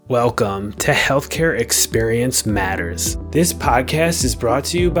Welcome to Healthcare Experience Matters. This podcast is brought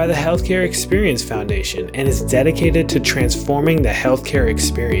to you by the Healthcare Experience Foundation and is dedicated to transforming the healthcare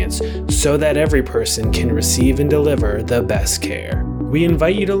experience so that every person can receive and deliver the best care. We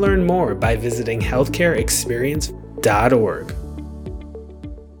invite you to learn more by visiting healthcareexperience.org.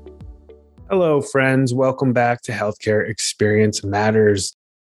 Hello, friends. Welcome back to Healthcare Experience Matters.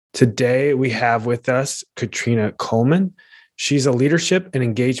 Today, we have with us Katrina Coleman. She's a leadership and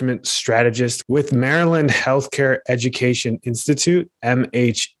engagement strategist with Maryland Healthcare Education Institute,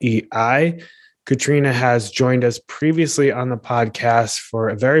 MHEI. Katrina has joined us previously on the podcast for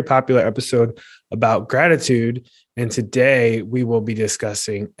a very popular episode about gratitude. And today we will be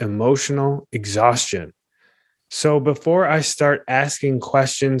discussing emotional exhaustion. So before I start asking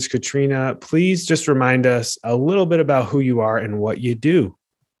questions, Katrina, please just remind us a little bit about who you are and what you do.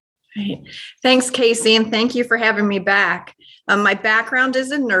 Right. Thanks, Casey, and thank you for having me back. My background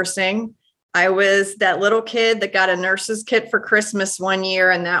is in nursing. I was that little kid that got a nurse's kit for Christmas one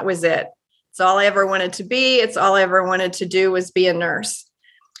year, and that was it. It's all I ever wanted to be. It's all I ever wanted to do was be a nurse.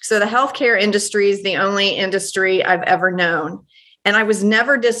 So the healthcare industry is the only industry I've ever known. And I was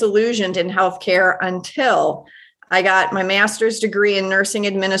never disillusioned in healthcare until I got my master's degree in nursing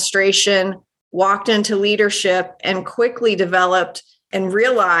administration, walked into leadership, and quickly developed and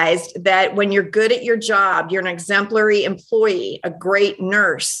realized that when you're good at your job, you're an exemplary employee, a great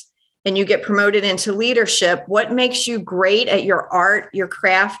nurse, and you get promoted into leadership, what makes you great at your art, your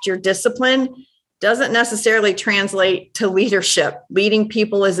craft, your discipline doesn't necessarily translate to leadership. Leading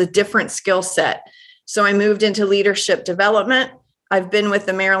people is a different skill set. So I moved into leadership development. I've been with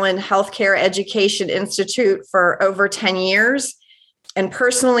the Maryland Healthcare Education Institute for over 10 years. And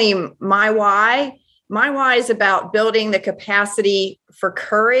personally, my why is about building the capacity for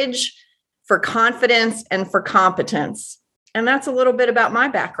courage, for confidence, and for competence. And that's a little bit about my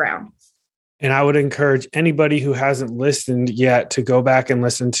background. And I would encourage anybody who hasn't listened yet to go back and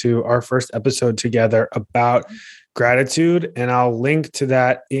listen to our first episode together about gratitude. And I'll link to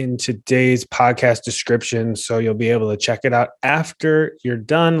that in today's podcast description. So you'll be able to check it out after you're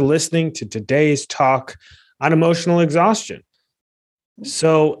done listening to today's talk on emotional exhaustion.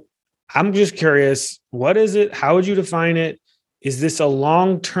 So I'm just curious, what is it? How would you define it? Is this a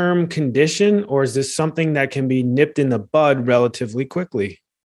long-term condition, or is this something that can be nipped in the bud relatively quickly?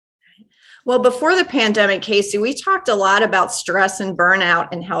 Well, before the pandemic, Casey, we talked a lot about stress and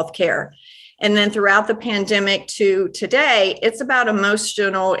burnout in healthcare. And then throughout the pandemic to today, it's about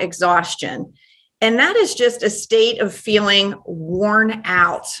emotional exhaustion. And that is just a state of feeling worn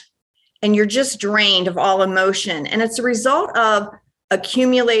out. And you're just drained of all emotion. And it's a result of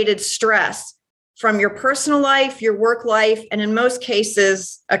accumulated stress from your personal life, your work life, and in most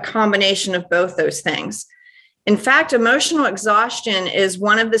cases, a combination of both those things. In fact, emotional exhaustion is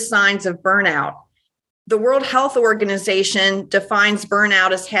one of the signs of burnout. The World Health Organization defines burnout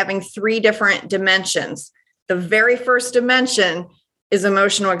as having three different dimensions. The very first dimension is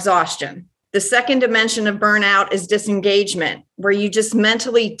emotional exhaustion. The second dimension of burnout is disengagement, where you just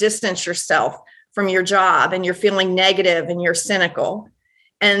mentally distance yourself from your job and you're feeling negative and you're cynical.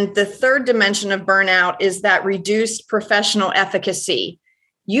 And the third dimension of burnout is that reduced professional efficacy.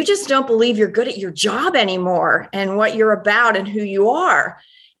 You just don't believe you're good at your job anymore and what you're about and who you are.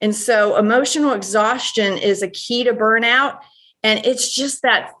 And so emotional exhaustion is a key to burnout. And it's just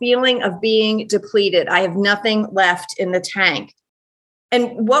that feeling of being depleted. I have nothing left in the tank.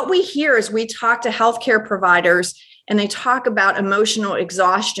 And what we hear is we talk to healthcare providers and they talk about emotional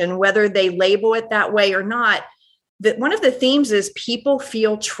exhaustion, whether they label it that way or not. That one of the themes is people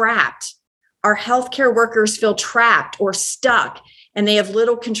feel trapped. Our healthcare workers feel trapped or stuck, and they have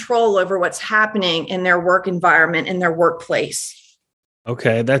little control over what's happening in their work environment, in their workplace.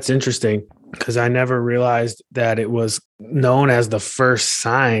 Okay, that's interesting because I never realized that it was known as the first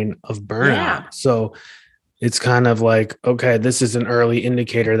sign of burnout. Yeah. So it's kind of like, okay, this is an early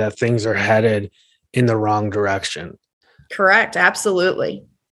indicator that things are headed in the wrong direction. Correct. Absolutely.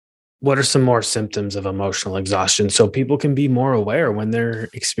 What are some more symptoms of emotional exhaustion so people can be more aware when they're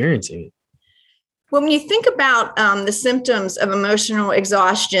experiencing it? Well, when you think about the symptoms of emotional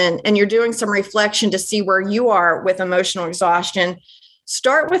exhaustion and you're doing some reflection to see where you are with emotional exhaustion,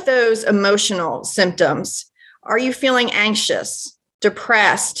 start with those emotional symptoms. Are you feeling anxious,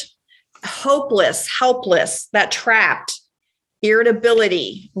 depressed, hopeless, helpless, that trapped,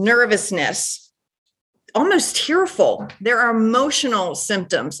 irritability, nervousness, almost tearful? There are emotional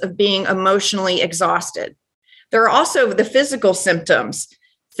symptoms of being emotionally exhausted. There are also the physical symptoms,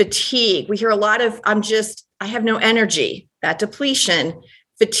 fatigue. We hear a lot of, I have no energy, that depletion,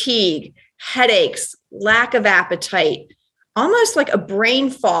 fatigue, headaches, lack of appetite, almost like a brain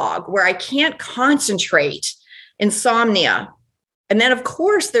fog where I can't concentrate, insomnia. And then, of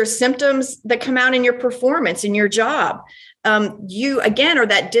course, there's symptoms that come out in your performance in your job. You, again, are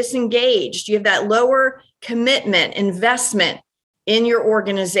that disengaged. You have that lower commitment, investment in your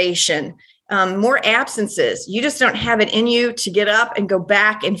organization, more absences. You just don't have it in you to get up and go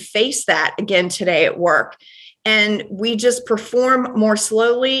back and face that again today at work. And we just perform more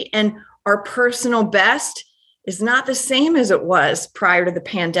slowly, and our personal best is not the same as it was prior to the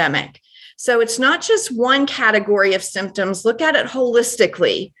pandemic. So it's not just one category of symptoms. Look at it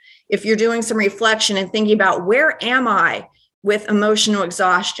holistically. If you're doing some reflection and thinking about where am I with emotional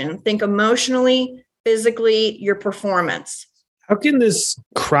exhaustion, think emotionally, physically, your performance. How can this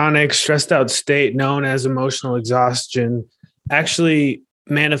chronic stressed out state known as emotional exhaustion actually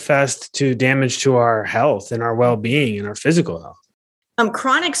manifest to damage to our health and our well-being and our physical health?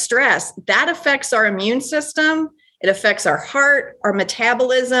 Chronic stress, that affects our immune system. It affects our heart, our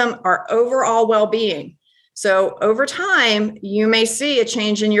metabolism, our overall well-being. So over time, you may see a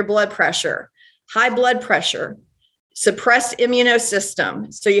change in your blood pressure, high blood pressure, suppressed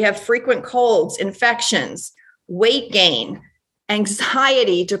immunosystem. So you have frequent colds, infections, weight gain,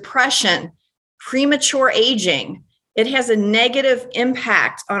 anxiety, depression, premature aging. It has a negative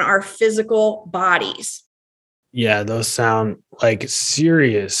impact on our physical bodies. Yeah, those sound like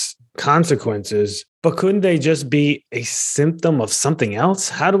serious consequences, but couldn't they just be a symptom of something else?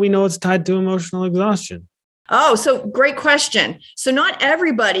 How do we know it's tied to emotional exhaustion? Oh, so great question. So not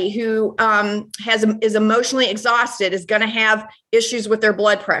everybody who is emotionally exhausted is going to have issues with their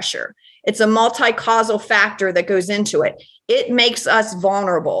blood pressure. It's a multi-causal factor that goes into it. It makes us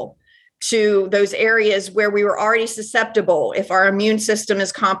vulnerable to those areas where we were already susceptible. If our immune system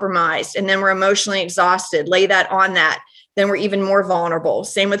is compromised and then we're emotionally exhausted, lay that on that, then we're even more vulnerable.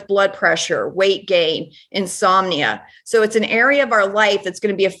 Same with blood pressure, weight gain, insomnia. So it's an area of our life that's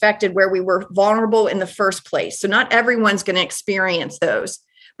going to be affected where we were vulnerable in the first place. So not everyone's going to experience those,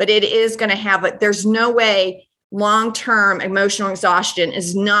 but it is going to have it. There's no way long-term emotional exhaustion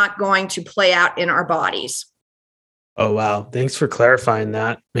is not going to play out in our bodies. Oh, wow. Thanks for clarifying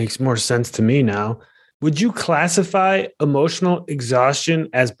that. Makes more sense to me now. Would you classify emotional exhaustion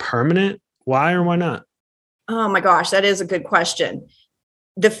as permanent? Why or why not? Oh my gosh, that is a good question.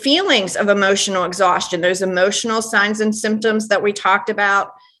 The feelings of emotional exhaustion, those emotional signs and symptoms that we talked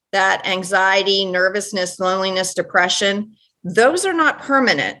about, that anxiety, nervousness, loneliness, depression, those are not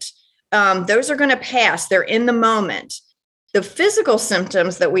permanent. Those are going to pass. They're in the moment. The physical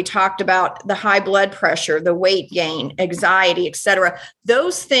symptoms that we talked about, the high blood pressure, the weight gain, anxiety, et cetera,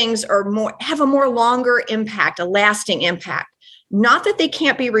 those things have a more longer impact, a lasting impact. Not that they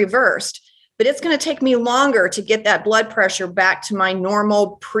can't be reversed, but it's going to take me longer to get that blood pressure back to my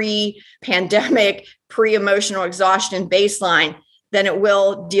normal pre-pandemic, pre-emotional exhaustion baseline than it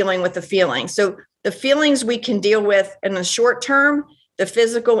will dealing with the feelings. So the feelings we can deal with in the short term, the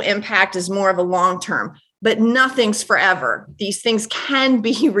physical impact is more of a long term, but nothing's forever. These things can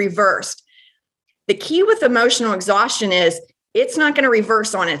be reversed. The key with emotional exhaustion is it's not going to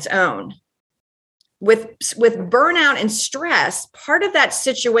reverse on its own. With burnout and stress, part of that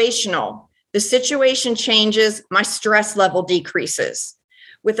situational. The situation changes, my stress level decreases.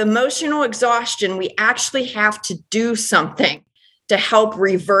 With emotional exhaustion, we actually have to do something to help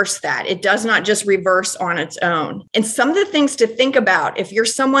reverse that. It does not just reverse on its own. And some of the things to think about, if you're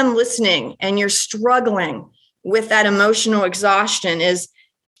someone listening and you're struggling with that emotional exhaustion, is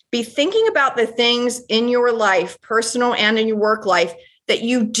be thinking about the things in your life, personal and in your work life, that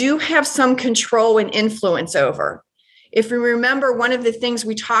you do have some control and influence over. If we remember, one of the things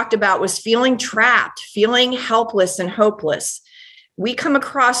we talked about was feeling trapped, feeling helpless and hopeless. We come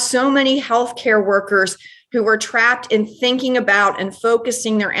across so many healthcare workers who are trapped in thinking about and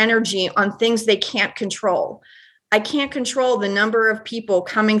focusing their energy on things they can't control. I can't control the number of people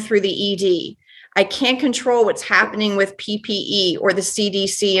coming through the ED. I can't control what's happening with PPE or the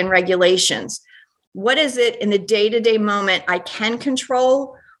CDC and regulations. What is it in the day-to-day moment I can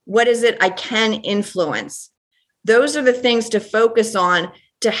control? What is it I can influence? Those are the things to focus on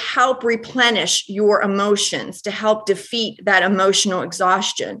to help replenish your emotions, to help defeat that emotional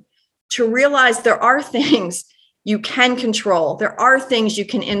exhaustion, to realize there are things you can control. There are things you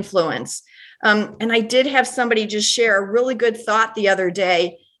can influence. And I did have somebody just share a really good thought the other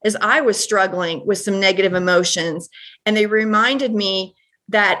day as I was struggling with some negative emotions. And they reminded me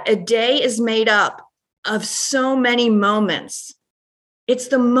that a day is made up of so many moments. It's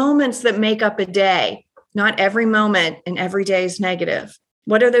the moments that make up a day. Not every moment and every day is negative.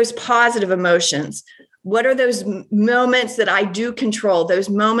 What are those positive emotions? What are those moments that I do control? Those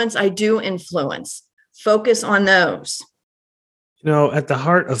moments I do influence? Focus on those. At the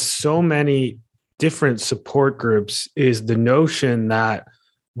heart of so many different support groups is the notion that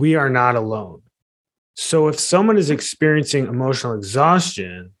we are not alone. So if someone is experiencing emotional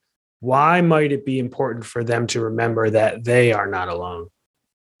exhaustion, why might it be important for them to remember that they are not alone?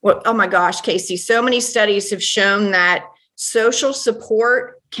 Well, oh my gosh, Casey, so many studies have shown that social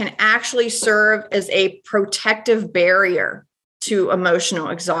support can actually serve as a protective barrier to emotional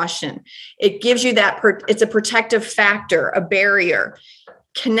exhaustion. It gives you it's a protective factor, a barrier.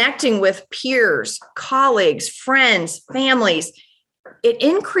 Connecting with peers, colleagues, friends, families, it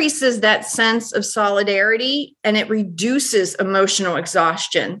increases that sense of solidarity and it reduces emotional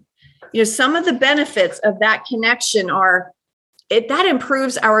exhaustion. Some of the benefits of that connection are that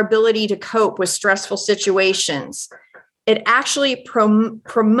improves our ability to cope with stressful situations. It actually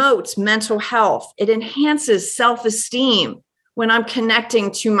promotes mental health. It enhances self-esteem when I'm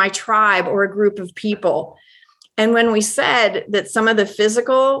connecting to my tribe or a group of people. And when we said that some of the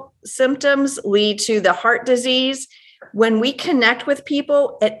physical symptoms lead to the heart disease, when we connect with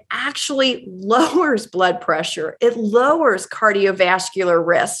people, it actually lowers blood pressure. It lowers cardiovascular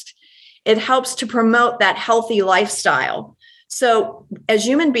risk. It helps to promote that healthy lifestyle. So as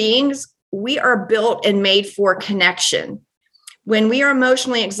human beings, we are built and made for connection. When we are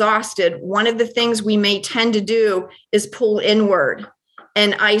emotionally exhausted, one of the things we may tend to do is pull inward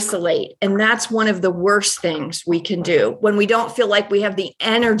and isolate. And that's one of the worst things we can do when we don't feel like we have the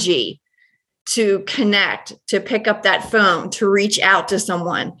energy to connect, to pick up that phone, to reach out to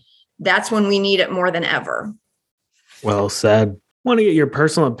someone. That's when we need it more than ever. Well said. I want to get your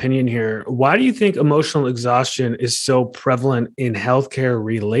personal opinion here. Why do you think emotional exhaustion is so prevalent in healthcare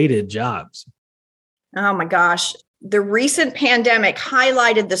related jobs? Oh my gosh. The recent pandemic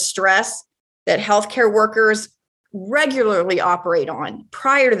highlighted the stress that healthcare workers regularly operate on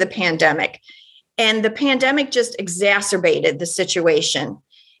prior to the pandemic. And the pandemic just exacerbated the situation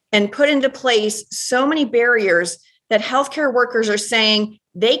and put into place so many barriers that healthcare workers are saying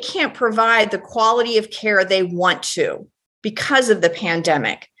they can't provide the quality of care they want to because of the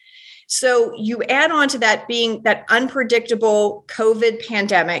pandemic. So you add on to that being that unpredictable COVID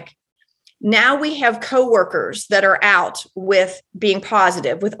pandemic. Now we have coworkers that are out with being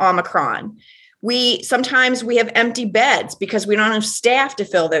positive with Omicron. Sometimes we have empty beds because we don't have staff to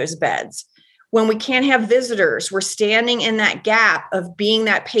fill those beds. When we can't have visitors, we're standing in that gap of being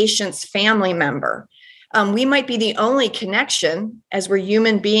that patient's family member. We might be the only connection, as we're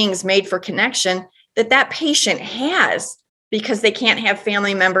human beings made for connection, that patient has because they can't have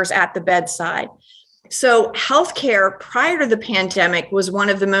family members at the bedside. So healthcare prior to the pandemic was one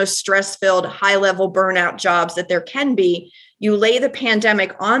of the most stress-filled, high-level burnout jobs that there can be. You lay the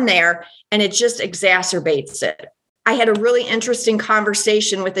pandemic on there and it just exacerbates it. I had a really interesting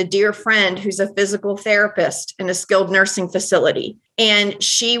conversation with a dear friend who's a physical therapist in a skilled nursing facility. And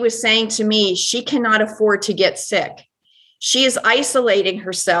she was saying to me, she cannot afford to get sick. She is isolating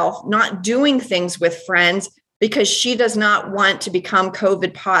herself, not doing things with friends because she does not want to become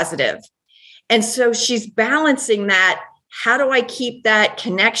COVID positive. And so she's balancing that. How do I keep that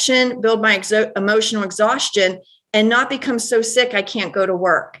connection, build my emotional exhaustion, and not become so sick I can't go to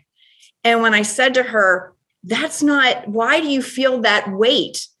work? And when I said to her, why do you feel that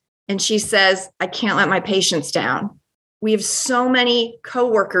weight? And she says, I can't let my patients down. We have so many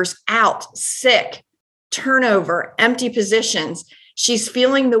coworkers out, sick, turnover, empty positions. She's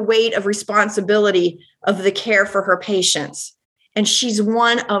feeling the weight of responsibility of the care for her patients. And she's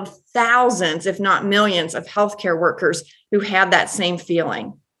one of thousands, if not millions, of healthcare workers who have that same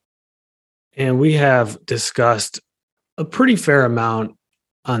feeling. And we have discussed a pretty fair amount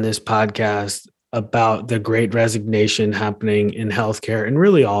on this podcast about the great resignation happening in healthcare and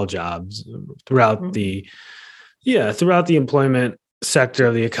really all jobs throughout the employment sector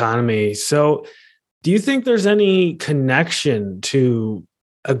of the economy. So do you think there's any connection to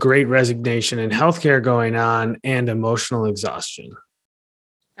a great resignation in healthcare going on and emotional exhaustion?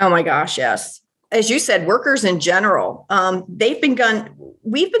 Oh my gosh, yes. As you said, workers in general, we've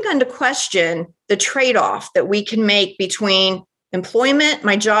begun to question the trade-off that we can make between employment,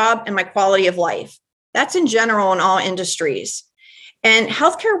 my job, and my quality of life. That's in general in all industries. And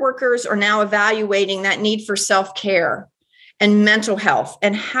healthcare workers are now evaluating that need for self-care and mental health.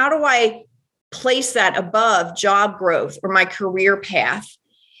 And how do I place that above job growth or my career path?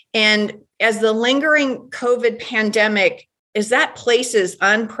 And as the lingering COVID pandemic, as that places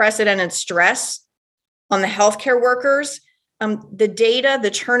unprecedented stress on the healthcare workers, the data,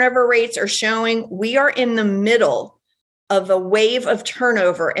 the turnover rates are showing we are in the middle of a wave of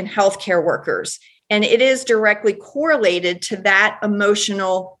turnover in healthcare workers. And it is directly correlated to that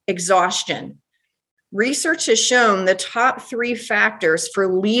emotional exhaustion. research has shown the top 3 factors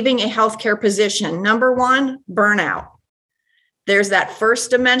for leaving a healthcare position. Number 1, burnout. There's that first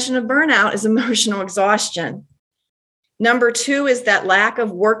dimension of burnout is emotional exhaustion. Number 2 is that lack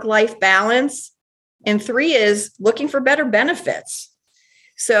of work-life balance. And 3 is looking for better benefits.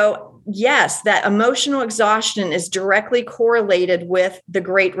 So yes, that emotional exhaustion is directly correlated with the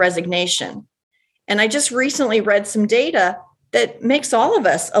Great Resignation. And I just recently read some data that makes all of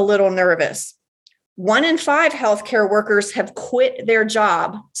us a little nervous. 1 in 5 healthcare workers have quit their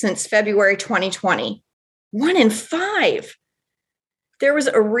job since February 2020. 1 in 5. There was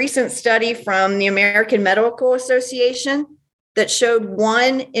a recent study from the American Medical Association that showed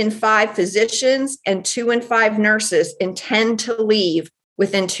 1 in 5 physicians and 2 in 5 nurses intend to leave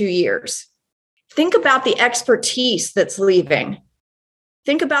within 2 years. Think about the expertise that's leaving.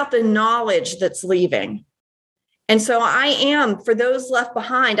 Think about the knowledge that's leaving. And so for those left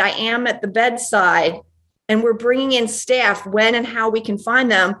behind, I am at the bedside, and we're bringing in staff when and how we can find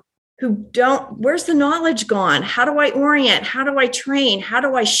them who where's the knowledge gone? How do I orient? How do I train? How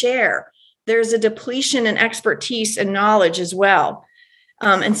do I share? There's a depletion in expertise and knowledge as well.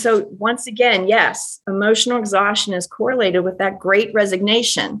 And so once again, yes, emotional exhaustion is correlated with that Great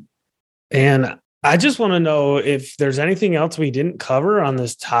Resignation. And I just want to know if there's anything else we didn't cover on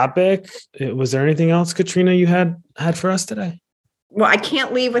this topic. Was there anything else, Katrina, you had for us today? Well, I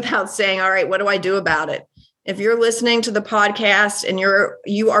can't leave without saying, all right, what do I do about it? If you're listening to the podcast and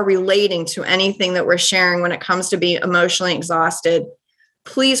you are relating to anything that we're sharing when it comes to being emotionally exhausted,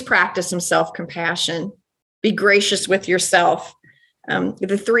 please practice some self-compassion. Be gracious with yourself.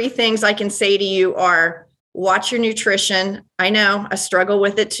 The 3 things I can say to you are, watch your nutrition. I know I struggle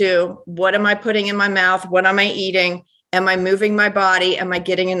with it too. What am I putting in my mouth? What am I eating? Am I moving my body? Am I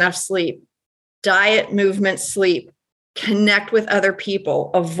getting enough sleep? Diet, movement, sleep. Connect with other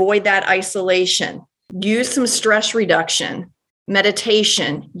people. Avoid that isolation. Use some stress reduction,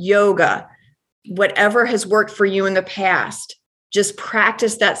 meditation, yoga, whatever has worked for you in the past. Just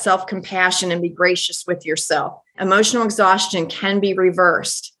practice that self-compassion and be gracious with yourself. Emotional exhaustion can be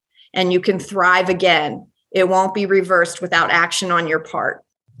reversed, and you can thrive again. It won't be reversed without action on your part.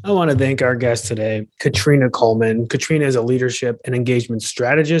 I want to thank our guest today, Katrina Coleman. Katrina is a leadership and engagement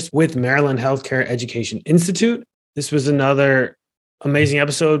strategist with Maryland Healthcare Education Institute. This was another amazing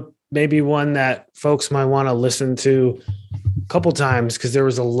episode, maybe one that folks might want to listen to a couple times because there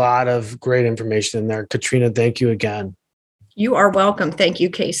was a lot of great information in there. Katrina, thank you again. You are welcome. Thank you,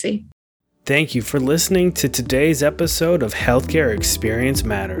 Casey. Thank you for listening to today's episode of Healthcare Experience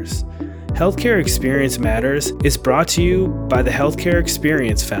Matters. Healthcare Experience Matters is brought to you by the Healthcare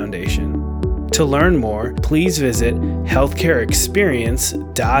Experience Foundation. To learn more, please visit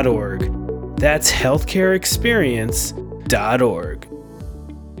healthcareexperience.org. That's healthcareexperience.org.